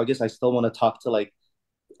in August, I still want to talk to like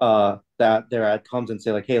that their adcoms and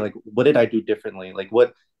say like, hey, like what did I do differently? Like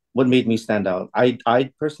what made me stand out?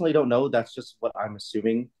 I personally don't know. That's just what I'm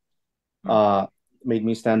assuming uh made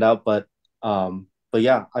me stand out. But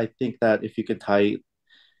yeah, I think that if you could tie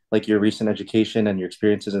like your recent education and your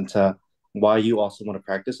experiences into why you also want to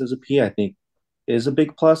practice as a P, I think is a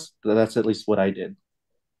big plus. That's at least what I did.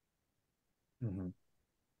 Mhm.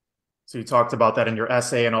 So you talked about that in your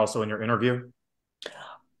essay and also in your interview.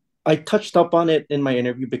 I touched up on it in my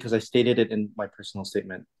interview because I stated it in my personal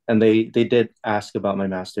statement, and they did ask about my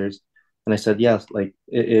master's, and I said yes. Like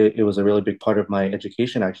it was a really big part of my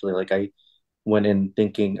education. Actually, like I went in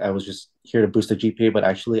thinking I was just here to boost the GPA, but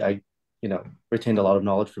actually I, retained a lot of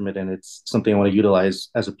knowledge from it, and it's something I want to utilize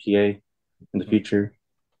as a PA in the future.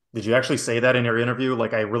 Did you actually say that in your interview?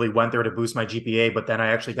 Like, I really went there to boost my GPA, but then I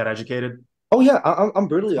actually got educated? Oh yeah, I'm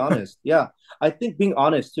brutally honest. Yeah, I think being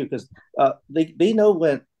honest too, because they know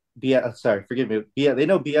when BS. Sorry, forgive me. BS. They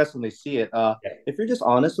know BS when they see it. Yeah. If you're just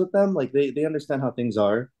honest with them, like they understand how things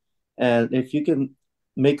are, and if you can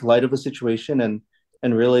make light of a situation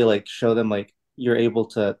and really like show them like you're able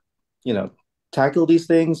to, you know, tackle these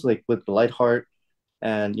things like with the light heart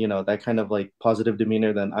and that kind of like positive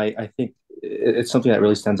demeanor, then I think it's something that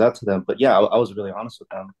really stands out to them. But yeah, I was really honest with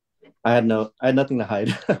them. I had nothing to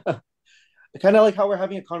hide. Kind of like how we're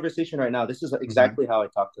having a conversation right now. This is Mhm. exactly how I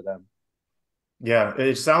talk to them. Yeah,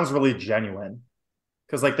 it sounds really genuine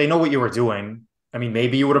because, like, they know what you were doing. I mean,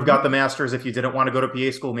 maybe you would have got Mhm. the master's if you didn't want to go to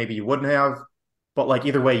PA school. Maybe you wouldn't have. But, like,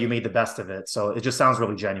 either way, you made the best of it. So it just sounds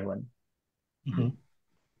really genuine. Mhm.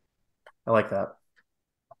 I like that.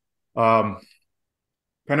 Um,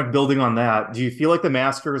 Kind of building on that, do you feel like the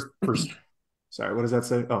master's sorry, what does that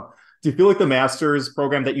say? Oh, do you feel like the master's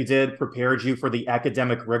program that you did prepared you for the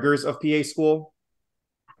academic rigors of PA school?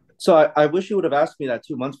 So I wish you would have asked me that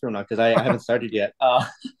 2 months from now because I haven't started yet.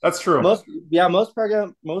 That's true. Most most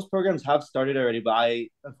programs have started already, but I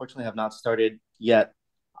unfortunately have not started yet.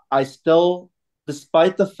 I still,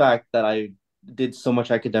 despite the fact that I did so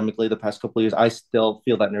much academically the past couple of years, I still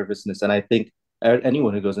feel that nervousness, and I think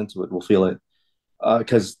anyone who goes into it will feel it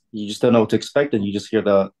because you just don't know what to expect, and you just hear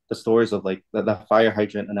the stories of like the fire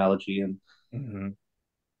hydrant analogy, Mhm.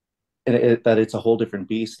 that it's a whole different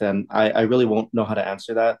beast. And I really won't know how to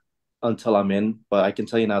answer that until I'm in, but I can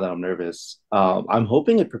tell you now that I'm nervous. I'm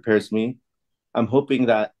hoping it prepares me. I'm hoping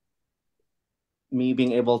that me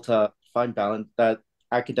being able to find balance, that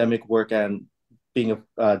academic work and being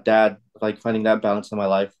a dad, like finding that balance in my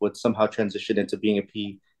life would somehow transition into being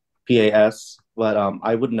a PAS, but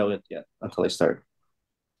I wouldn't know it yet until I start.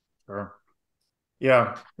 Sure.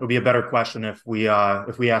 Yeah, it would be a better question if we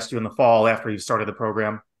asked you in the fall after you started the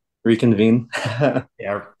program. Reconvene.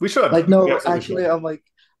 Yeah, we should. Like, We no, absolutely actually, should.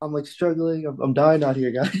 I'm like struggling. I'm dying out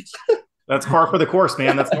here, guys. That's par for the course,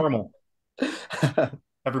 man. That's normal.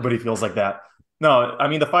 Everybody feels like that. No, I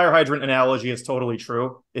mean the fire hydrant analogy is totally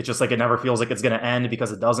true. It's just like it never feels like it's going to end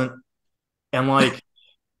because it doesn't. And like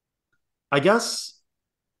I guess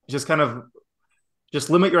just kind of just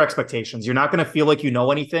limit your expectations. You're not going to feel like you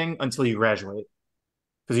know anything until you graduate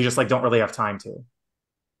because you just like don't really have time to.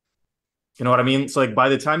 You know what I mean? So like by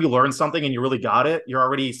the time you learn something and you really got it, you're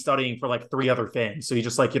already studying for like three other things. So you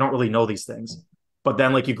just like you don't really know these things. But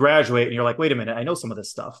then like you graduate and you're like, wait a minute, I know some of this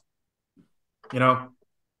stuff. You know?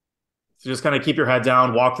 So just kind of keep your head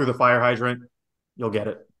down, walk through the fire hydrant, you'll get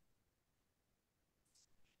it.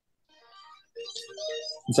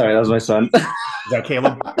 Sorry, that was my son. Is that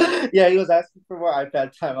Caleb? Yeah, he was asking for more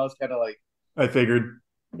iPad time. I was kind of like, I figured.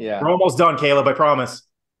 yeah. We're almost done, Caleb, I promise.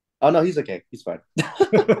 Oh no, he's okay. He's fine.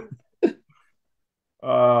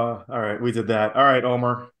 All right, we did that. All right,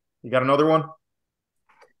 Omer, you got another one?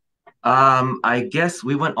 I guess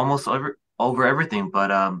we went almost over everything, but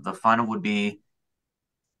the final would be,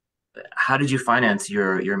 how did you finance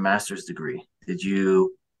your master's degree?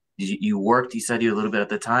 You worked, you said you a little bit at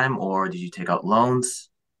the time, or did you take out loans?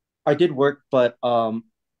 I did work, but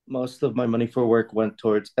most of my money for work went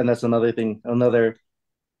towards, and that's another thing, another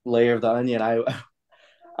layer of the onion. I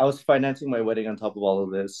was financing my wedding on top of all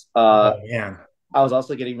of this. Oh man. I was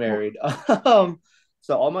also getting married.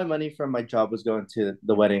 So all my money from my job was going to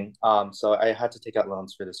the wedding. So I had to take out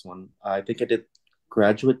loans for this one. I think I did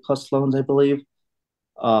graduate plus loans, I believe.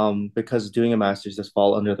 Because doing a master's does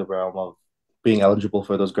fall under the realm of being eligible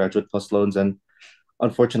for those graduate plus loans. And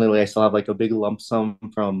unfortunately, I still have like a big lump sum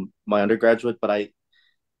from my undergraduate, but I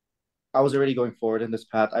was already going forward in this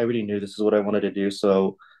path. I already knew this is what I wanted to do.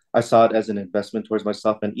 So I saw it as an investment towards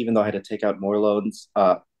myself. And even though I had to take out more loans,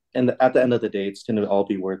 and at the end of the day, it's going to all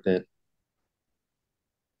be worth it.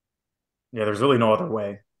 Yeah, there's really no other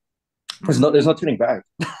way. There's no turning back.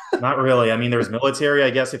 Not really. I mean, there's military, I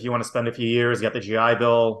guess, if you want to spend a few years, you got the GI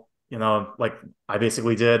Bill, you know, like I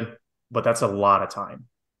basically did, but that's a lot of time.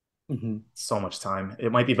 Mm-hmm. So much time.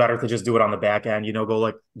 It might be better to just do it on the back end, you know, go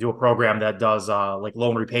like do a program that does like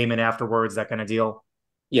loan repayment afterwards, that kind of deal.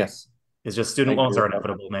 Yes, It's just I student agree loans are with that.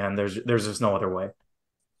 inevitable, man. There's just no other way.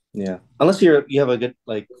 Yeah, unless you have a good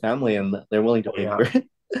like family and they're willing to Oh pay yeah. for it.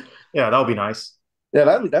 Yeah, that would be nice. Yeah,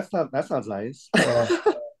 that sounds nice. Yeah.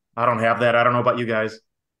 I don't have that. I don't know about you guys.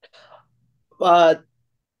 But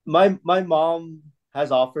my mom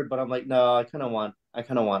has offered, but I'm like, no, I kind of want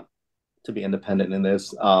to be independent in this.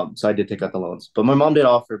 So I did take out the loans, but my mom did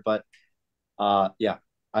offer. But yeah,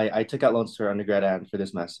 I took out loans for undergrad and for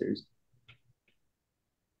this master's.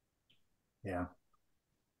 Yeah.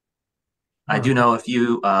 I do know if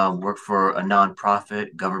you work for a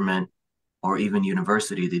nonprofit, government, or even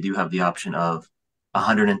university, they do have the option of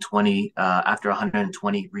 120, after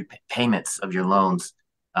 120 repayments of your loans,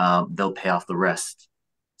 they'll pay off the rest.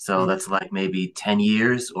 So that's like maybe 10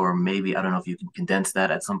 years, or maybe, I don't know if you can condense that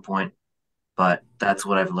at some point, but that's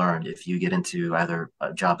what I've learned. If you get into either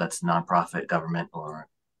a job that's nonprofit, government, or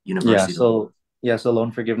Yeah, university. so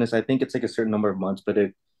loan forgiveness. I think it's like a certain number of months, but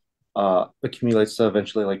it accumulates to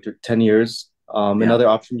eventually like 10 years. Yeah. Another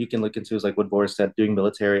option you can look into is like what Boris said, doing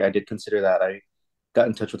military. I did consider that. I got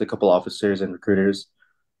in touch with a couple officers and recruiters.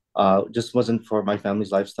 Just wasn't for my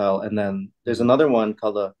family's lifestyle. And then there's another one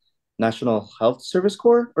called the National Health Service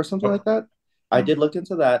Corps or something like that. I did look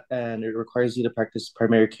into that, and it requires you to practice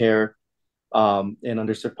primary care in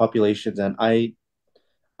underserved populations. And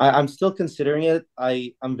I'm still considering it.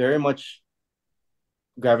 I'm very much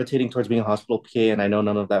gravitating towards being a hospital PA, and I know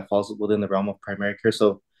none of that falls within the realm of primary care.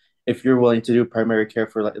 So if you're willing to do primary care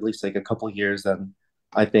for like, at least like a couple of years, then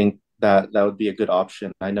I think that would be a good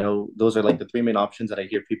option. I know those are like the three main options that I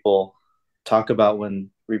hear people talk about when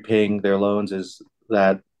repaying their loans is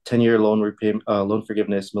that 10-year loan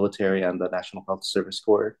forgiveness, military, and the National Health Service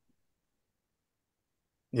Corps.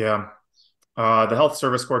 Yeah. The health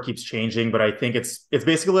service corps keeps changing, but I think it's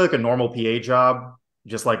basically like a normal PA job,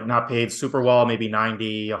 just like not paid super well, maybe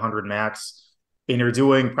 90, 100 max. And you're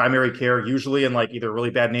doing primary care usually in like either really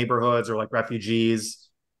bad neighborhoods or like refugees.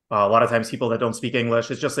 A lot of times people that don't speak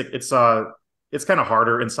English. It's just like it's kind of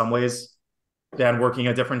harder in some ways than working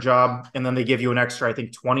a different job. And then they give you an extra, I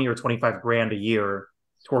think 20 or 25 grand a year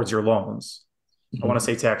towards your loans. I want to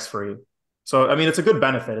say tax free. So I mean it's a good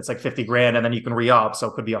benefit. It's like 50 grand and then you can re-up, so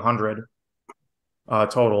it could be 100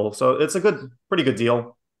 total. So it's a pretty good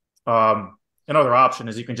deal. Another option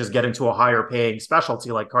is you can just get into a higher paying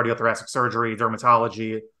specialty like cardiothoracic surgery,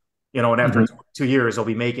 dermatology, you know, and after Mm-hmm. 2 years, you'll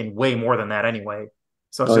be making way more than that anyway.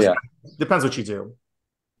 So it's Oh just yeah, depends what you do,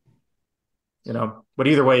 you know. But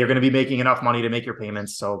either way, you're going to be making enough money to make your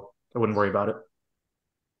payments, so I wouldn't worry about it.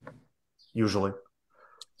 Usually,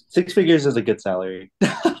 6 figures is a good salary.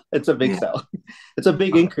 It's a big Yeah. sell. It's a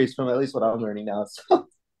big increase from at least what I'm learning now. So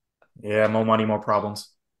Yeah, more money, more problems.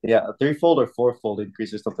 yeah, a threefold or fourfold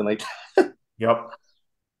increase or something like Yep.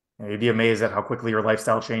 Yeah, you'd be amazed at how quickly your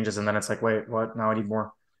lifestyle changes, and then it's like, wait, what? Now I need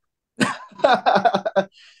more. that.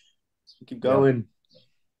 Keep Yeah, going.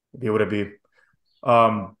 be what it be.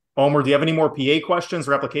 Omer, do you have any more PA questions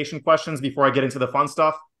or application questions before I get into the fun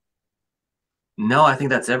stuff? No, I think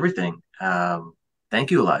that's everything.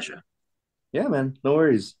 Thank you, Elijah. Yeah, man. No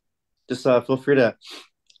worries. Just feel free to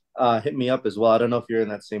hit me up as well. I don't know if you're in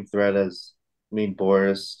that same thread as me and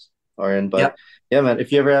Boris are in, but Yep. yeah, man.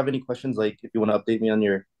 If you ever have any questions, like if you want to update me on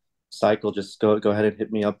your cycle, just go ahead and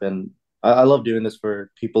hit me up. And I love doing this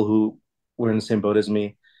for people who were in the same boat as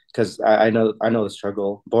me because I know the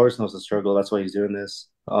struggle. Boris knows the struggle. That's why he's doing this.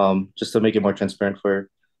 Just to make it more transparent for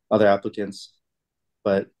other applicants.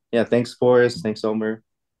 But yeah, thanks, Boris. Thanks, Omer,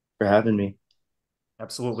 for having me.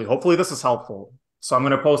 Absolutely. Hopefully this is helpful. So I'm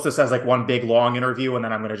going to post this as like one big long interview, and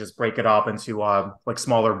then I'm going to just break it up into like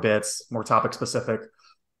smaller bits, more topic specific.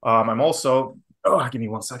 I'm also, oh, give me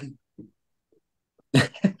 1 second.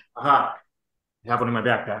 Aha, I have one in my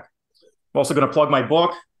backpack. I'm also going to plug my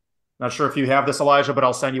book. Not sure if you have this, Elijah, but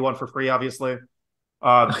I'll send you one for free, obviously.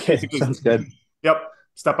 Okay, Basically, sounds good. yep,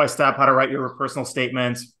 step by step, how to write your personal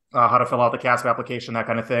statement, how to fill out the CASP application, that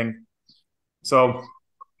kind of thing. So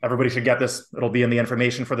everybody should get this. It'll be in the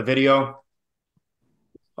information for the video.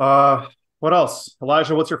 What else?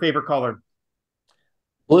 Elijah, what's your favorite color?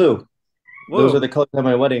 Blue. Those are Blue. the colors at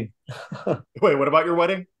my wedding. Wait, what about your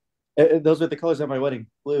wedding? Those are the colors at my wedding.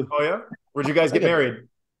 Blue. Oh yeah? Where'd you guys I get get married?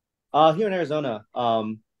 here in Arizona,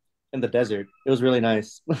 in the desert. It was really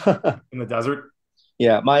nice. In the desert?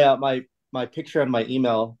 Yeah, my picture on my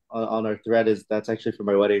email on our thread is that's actually for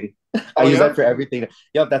my wedding. I Oh use yeah? that for everything.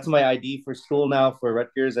 Yep, that's my ID for school now for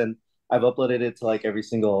Rutgers, and I've uploaded it to like every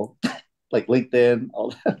single like LinkedIn.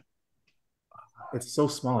 All that. It's so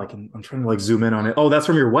small. I'm trying to like zoom in on it. Oh, that's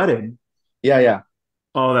from your wedding. Yeah, yeah.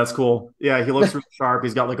 Oh, that's cool. Yeah, he looks really sharp.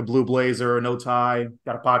 He's got like a blue blazer, no tie,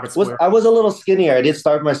 got a pocket Was square. I was a little skinnier. I did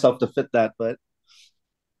starve myself to fit that, but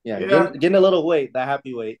yeah, Yeah, getting a little weight, that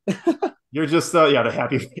happy weight. you're just yeah, the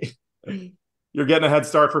happy. You're getting a head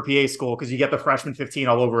start for PA school because you get the freshman 15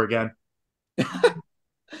 all over again. It's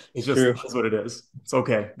It's just true. that's what it is. It's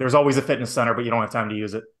okay. There's always a fitness center, but you don't have time to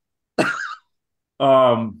use it.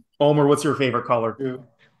 Omer, what's your favorite color? True.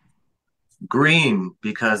 Green,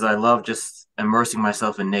 because I love just immersing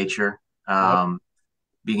myself in nature. Yep.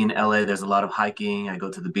 Being in LA, there's a lot of hiking. I go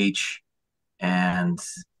to the beach, and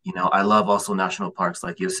I love also national parks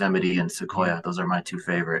like Yosemite and Mhm. Sequoia. Those are my two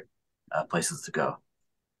favorite places to go.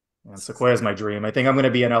 And Sequoia is my dream. I think I'm going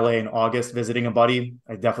to be in LA in August visiting a buddy.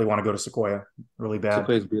 I definitely want to go to Sequoia really bad.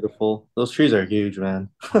 Sequoia is beautiful. Those trees are huge, man.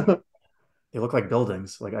 They look like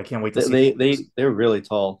buildings. Like I can't wait to They, see they they photos. they're really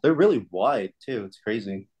tall. They're really wide too. It's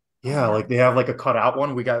crazy. Yeah, like they have like a cutout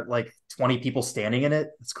one. We got like 20 people standing in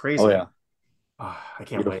it. It's Oh crazy. yeah, I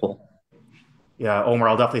can't wait. beautiful. Yeah, Omer,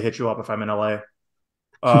 I'll definitely hit you up if I'm in LA.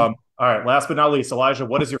 All right, last but not least, Elijah,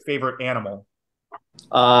 what is your favorite animal?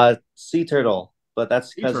 Sea turtle, but that's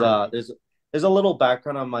Sea because turtle. there's a little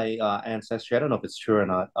background on my ancestry. I don't know if it's true or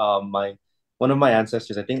not. My one of my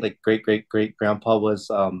ancestors, I think like great grandpa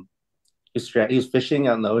was he was fishing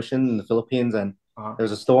out in the ocean in the Philippines, and Uh, there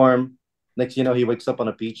was a storm. Next, he wakes up on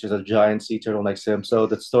a beach. There's a giant sea turtle next to him. So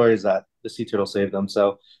the story is that the sea turtle saved him.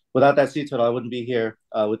 So without that sea turtle, I wouldn't be here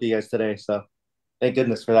with you guys today. So thank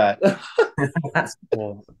goodness for that. that's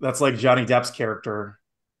cool. That's like Johnny Depp's character.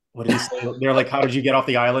 What did he say? They're like, "How did you get off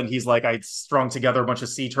the island?" He's like, "I strung together a bunch of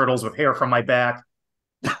sea turtles with hair from my back."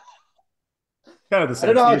 Kind of the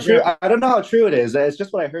I don't same. know So how your true. grandpa. I don't know how true it is. It's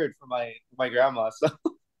just what I heard from my grandma. So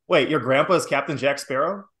Wait, your grandpa is Captain Jack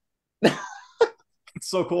Sparrow? It's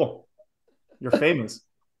so cool. You're famous.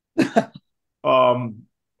 Um,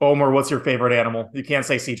 Omer, what's your favorite animal? You can't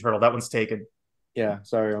say sea turtle. That one's taken. yeah,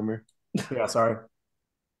 sorry, Omer. Yeah, sorry.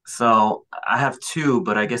 So I have two,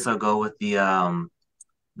 but I guess I'll go with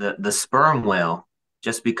the sperm whale,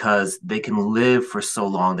 just because they can live for so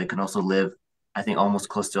long. They can also live, I think, almost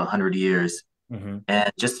close to 100 years, Hmm. and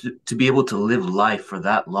just to be able to live life for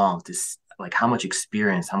that long, like how much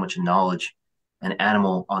experience, how much knowledge an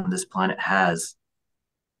animal on this planet has,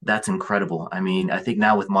 that's incredible. I mean, I think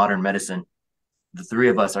now with modern medicine, the three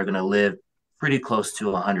of us are going to live pretty close to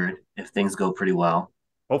 100 if things go pretty well.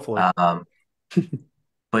 Hopefully. Um,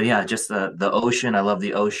 but yeah, just the ocean. I love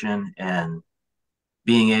the ocean, and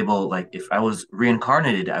being able, like, if I was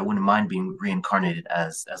reincarnated, I wouldn't mind being reincarnated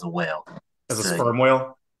as a whale. As a So sperm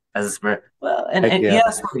whale. as a spirit. Well, and, Heck and yeah. yeah,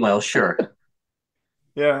 sperm whale, sure.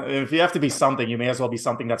 Yeah, if you have to be something, you may as well be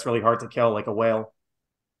something that's really hard to kill, like a whale.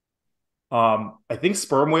 I think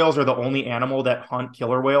sperm whales are the only animal that hunt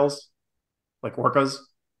killer whales, like orcas.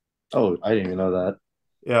 Oh, I didn't even know that.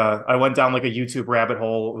 Yeah, I went down like a YouTube rabbit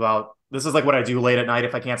hole about this is like what I do late at night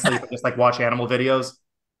if I can't sleep. I just like watch animal videos.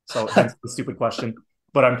 So hence the stupid question.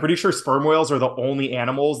 But I'm pretty sure sperm whales are the only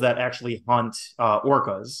animals that actually hunt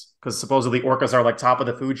orcas because supposedly orcas are like top of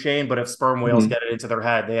the food chain. But if sperm whales Mhm. get it into their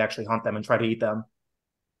head, they actually hunt them and try to eat them.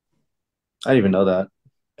 I didn't even know that.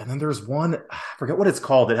 And then there's one, I forget what it's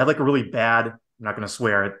called. It had like a really bad, I'm not going to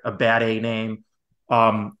swear, a bad A name.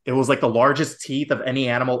 It was like the largest teeth of any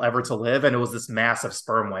animal ever to live, and it was this massive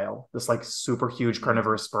sperm whale, this like super huge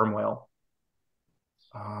carnivorous sperm whale.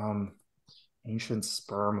 Um, Ancient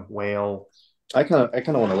sperm whale. I kind of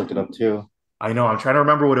want to look it up too. I know. I'm trying to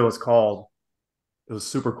remember what it was called. It was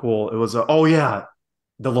super cool. It was oh yeah,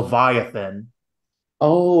 the Leviathan.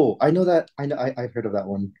 Oh, I know that. I know. I've heard of that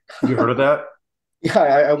one. You heard of that? Yeah,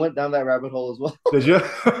 I went down that rabbit hole as well. Did you? Maybe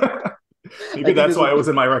I think that's this why is. it was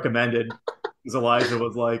in my recommended. Because Elijah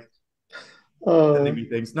was like, sending Uh, me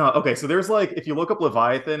things. No, okay. So there's like, if you look up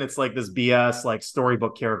Leviathan, it's like this BS like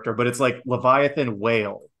storybook character, but it's like Leviathan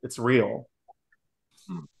whale. It's real.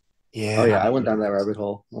 oh Yeah, yeah, I went down that rabbit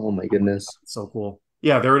hole. Oh my goodness. so cool.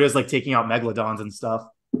 Yeah, there it is, like taking out megalodons and stuff.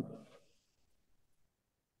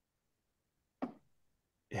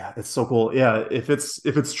 Yeah, it's so cool. Yeah, if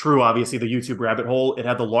it's true, obviously the YouTube rabbit hole, it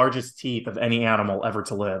had the largest teeth of any animal ever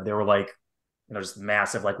to live. They were like, just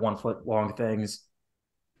massive, like 1 foot long things.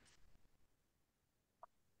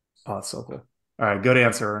 Oh, it's so cool. All right, good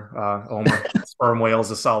answer, Omer. Sperm whale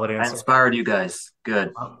is a solid I answer. inspired you guys.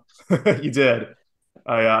 Good. You did.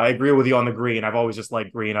 I agree with you on the green. I've always just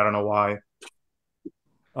liked green. I don't know why.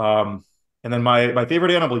 Um, and then my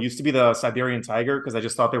favorite animal used to be the Siberian tiger because I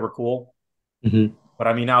just thought they were cool. Mhm. But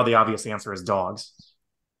I mean, now the obvious answer is dogs.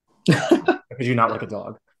 Because you not like a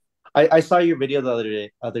dog? I saw your video the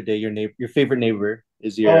other day. Your favorite neighbor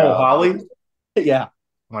is your Oh, Holly? Oh yeah.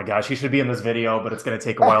 my gosh, she should be in this video, but it's going to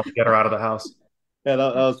take a while to get her out of the house. Yeah,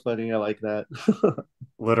 that was funny. I like that.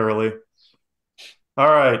 Literally. All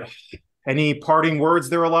right. Any parting words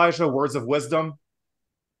there, Elijah? Words of wisdom?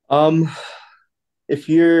 Um, if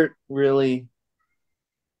you're really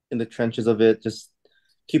in the trenches of it, just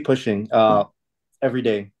keep pushing. Every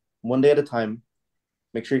day, one day at a time.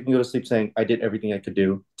 Make sure you can go to sleep saying, "I did everything I could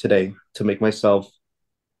do today to make myself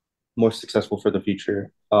more successful for the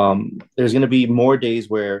future." There's gonna be more days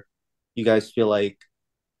where you guys feel like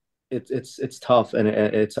it's tough and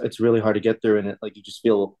it's really hard to get through, and like you just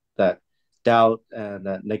feel that doubt and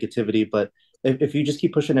that negativity. But if you just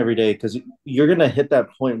keep pushing every day, because you're gonna hit that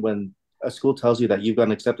point when a school tells you that you've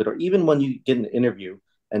gotten accepted, or even when you get an interview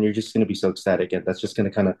and you're just gonna be so ecstatic, and that's just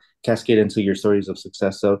gonna kind of cascade into your stories of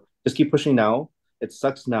success. So just keep pushing now. It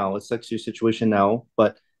sucks now. It sucks your situation now,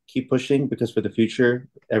 but keep pushing because for the future,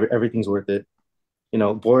 everything's worth it.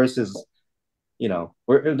 Boris is,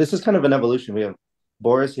 this is kind of an evolution. We have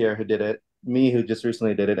Boris here who did it, me who just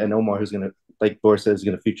recently did it, and Omar who's gonna, like Boris says, is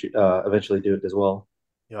gonna future eventually do it as well.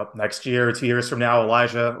 Yep. Next year, 2 years from now,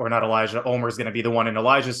 Elijah, or not Elijah, Omer's going to be the one in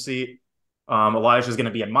Elijah's seat. Elijah's going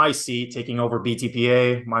to be in my seat, taking over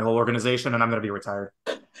BTPA, my whole organization, and I'm going to be retired.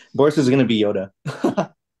 Boris is gonna be Yoda.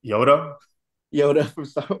 Yoda? Yoda from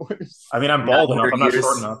Star Wars. I mean, I'm bald enough. 900 I'm not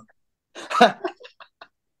short years.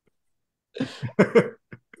 enough.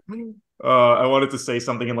 I wanted to say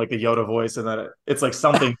something in like the Yoda voice, and then it's like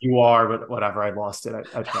something you are, but whatever. I lost it.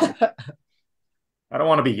 I tried. I don't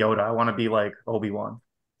want to be Yoda. I want to be like Obi-Wan.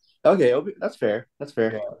 Okay, that's fair. That's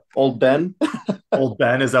fair. Yeah. Old Ben. Old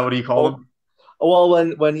Ben, is that what you call Old him?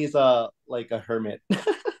 well, when he's like a hermit, when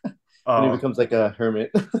he Oh, becomes like a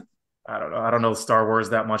hermit. I don't know. I don't know Star Wars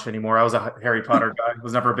that much anymore. I was a Harry Potter guy. I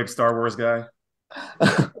was never a big Star Wars guy.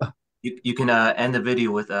 You can end the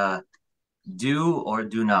video with do or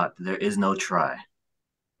do not. There is no try.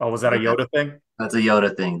 Oh, was that a Okay, Yoda thing? that's a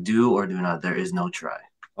Yoda thing. Do or do not. There is no try.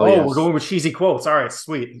 Oh Oh, we're yes. going with cheesy quotes. All right,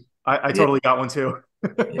 sweet. I Yeah, totally got one too.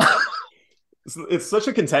 yeah. It's such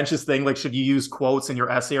a contentious thing. Like, should you use quotes in your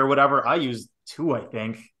essay or whatever? I use two, I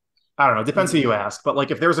think. I don't know. Depends who you ask. But like,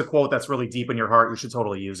 if there's a quote that's really deep in your heart, you should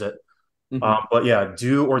totally use it. Mhm. But yeah,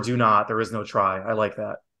 do or do not. There is no try. I like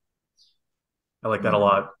that. I like that a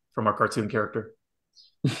lot from our cartoon character.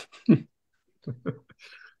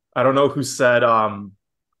 I don't know who said,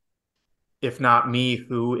 if not me,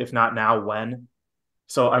 who, if not now, when.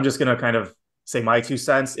 So I'm just gonna kind of say my 2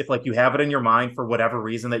 cents. If like you have it in your mind for whatever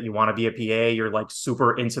reason that you want to be a PA, you're like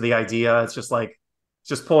super into the idea. It's just like it's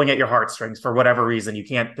just pulling at your heartstrings for whatever reason. You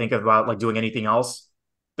can't think about like doing anything else.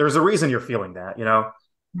 There's a reason you're feeling that, you know?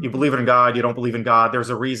 You believe in God, you don't believe in God. There's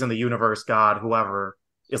a reason the universe, God, whoever,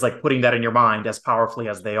 is like putting that in your mind as powerfully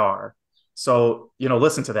as they are. So,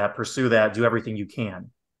 listen to that, pursue that, do everything you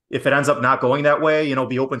can. If it ends up not going that way,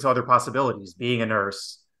 be open to other possibilities, being a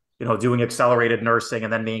nurse, doing accelerated nursing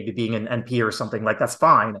and then maybe being an NP or something, like that's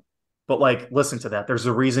fine. But like, listen to that. There's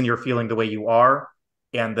a reason you're feeling the way you are.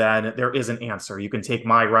 And then there is an answer. You can take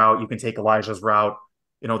my route. You can take Elijah's route.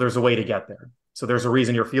 There's a way to get there. So there's a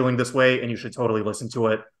reason you're feeling this way and you should totally listen to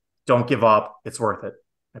it. Don't give up. It's worth it.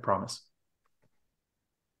 I promise.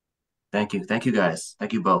 Thank you. Thank you, guys.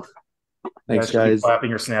 Thank you both. Thanks, guys.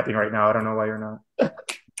 Clapping or snapping right now. I don't know why you're not.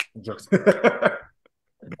 I'm joking.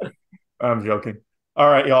 I'm joking. All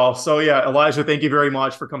right, y'all. So yeah, Elijah, thank you very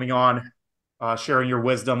much for coming on, sharing your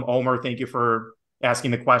wisdom. Omer, thank you for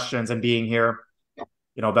asking the questions and being here.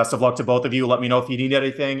 Best of luck to both of you. Let me know if you need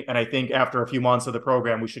anything. And I think after a few months of the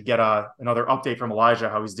program, we should get another update from Elijah,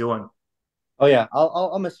 how he's doing. Oh yeah,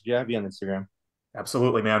 I'll message you. I have you on Instagram.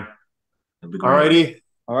 Absolutely, man. All righty.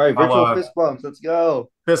 All right, virtual fist bumps. Let's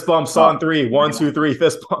go. Fist bumps on 3. 1, 2, 3.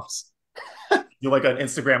 Fist bumps. You like an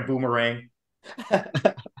Instagram boomerang.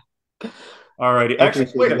 All righty.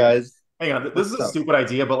 Actually, wait a minute. Hang on. This is a stupid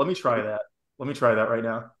idea, but let me try that. Let me try that right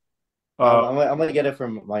now. I'm gonna get it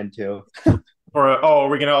from mine too. Are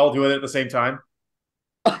we gonna all do it at the same time?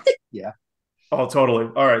 Yeah. Oh, totally.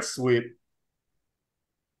 All right, sweet.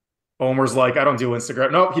 Omer's like, I don't do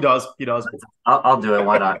Instagram. Nope, he does. He does. I'll do it.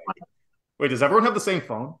 Why not? Wait, does everyone have the same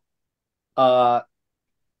phone? 12,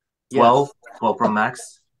 yes. 12 Pro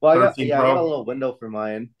Max. Well, I got a little window for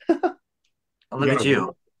mine. Look at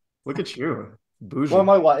you. Look at you. Bougie.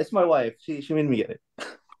 Well, it's my wife. She made me get it.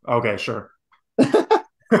 Okay, sure.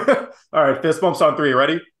 All right, fist bumps on 3.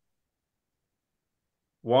 Ready?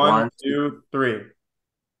 1, 2, 3.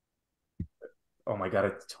 Oh my god,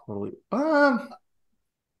 it totally.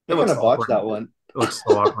 It looks awkward. That one. It looks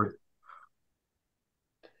so awkward.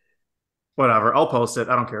 Whatever. I'll post it.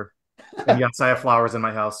 I don't care. And yes, I have flowers in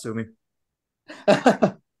my house. Sue me.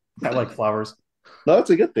 I like flowers. No, that's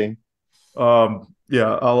a good thing.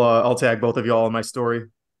 Yeah, I'll tag both of y'all in my story.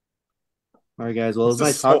 All right, guys. Well, it was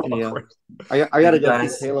nice talking to you. I gotta go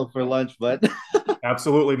see Halo for lunch, but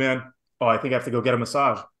absolutely, man. Oh, I think I have to go get a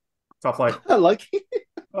massage. Tough life. Lucky.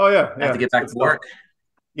 Oh yeah. I have to get back to work.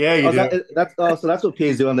 Yeah, you do. So that's what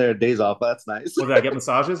PAs do on their days off. That's nice. Well, I get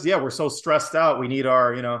massages. Yeah, we're so stressed out. We need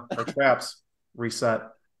our traps reset.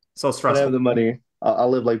 So stressful. When I have the money. I'll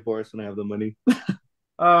live like Boris when I have the money.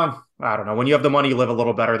 I don't know. When you have the money, you live a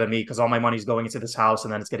little better than me because all my money's going into this house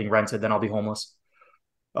and then it's getting rented. Then I'll be homeless.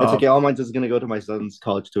 It's okay. All mine's just gonna go to my son's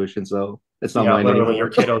college tuition, so it's not mine literally, anymore. your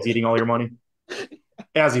kiddo's eating all your money,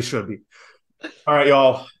 as he should be. All right,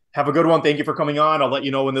 y'all. Have a good one. Thank you for coming on. I'll let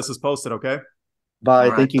you know when this is posted. Okay. Bye.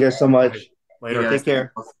 Right. Thank you guys so much. Later. Take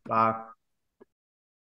care. Bye.